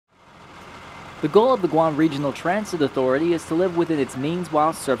The goal of the Guam Regional Transit Authority is to live within its means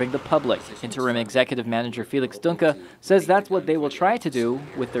while serving the public. Interim Executive Manager Felix Dunca says that's what they will try to do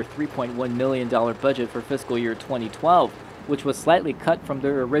with their $3.1 million budget for fiscal year 2012, which was slightly cut from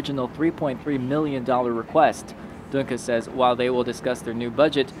their original $3.3 million request. Dunca says while they will discuss their new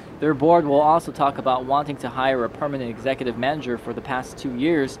budget, their board will also talk about wanting to hire a permanent executive manager for the past 2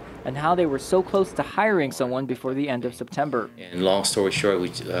 years and how they were so close to hiring someone before the end of September. And long story short, we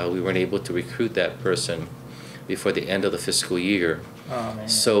weren't able to recruit that person before the end of the fiscal year. Oh, man.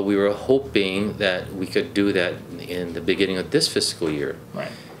 So we were hoping that we could do that in the beginning of this fiscal year.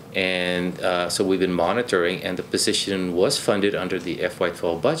 Right. And so we've been monitoring, and the position was funded under the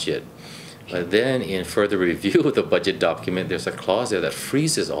FY12 budget. But then in further review of the budget document, there's a clause there that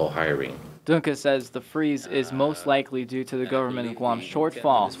freezes all hiring. Dunca says the freeze is most likely due to the government of Guam's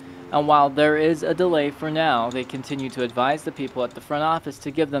shortfall. And while there is a delay for now, they continue to advise the people at the front office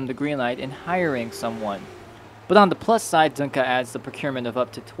to give them the green light in hiring someone. But on the plus side, Dunca adds the procurement of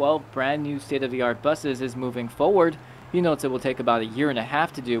up to 12 brand new state-of-the-art buses is moving forward. He notes it will take about a year and a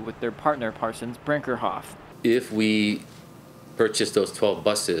half to do with their partner Parsons Brinkerhoff. If we purchase those 12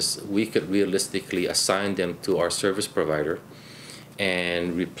 buses, we could realistically assign them to our service provider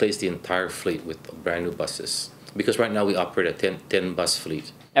and replace the entire fleet with brand new buses. Because right now we operate a 10 bus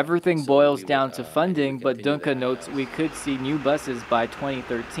fleet. Everything boils down to funding, but Dunca notes we could see new buses by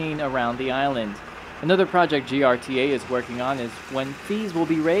 2013 around the island. Another project GRTA is working on is when fees will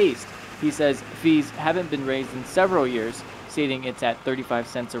be raised. He says fees haven't been raised in several years, stating it's at 35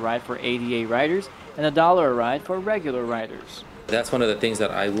 cents a ride for ADA riders and $1 a ride for regular riders. That's one of the things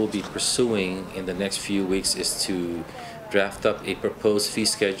that I will be pursuing in the next few weeks, is to draft up a proposed fee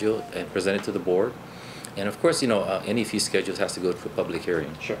schedule and present it to the board. And of course, any fee schedules has to go to a public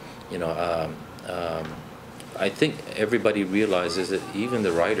hearing. Sure. I think everybody realizes that even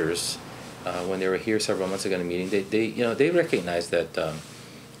the riders, when they were here several months ago in a meeting, they recognize that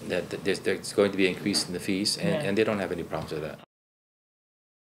that there's going to be an increase in the fees, and they don't have any problems with that.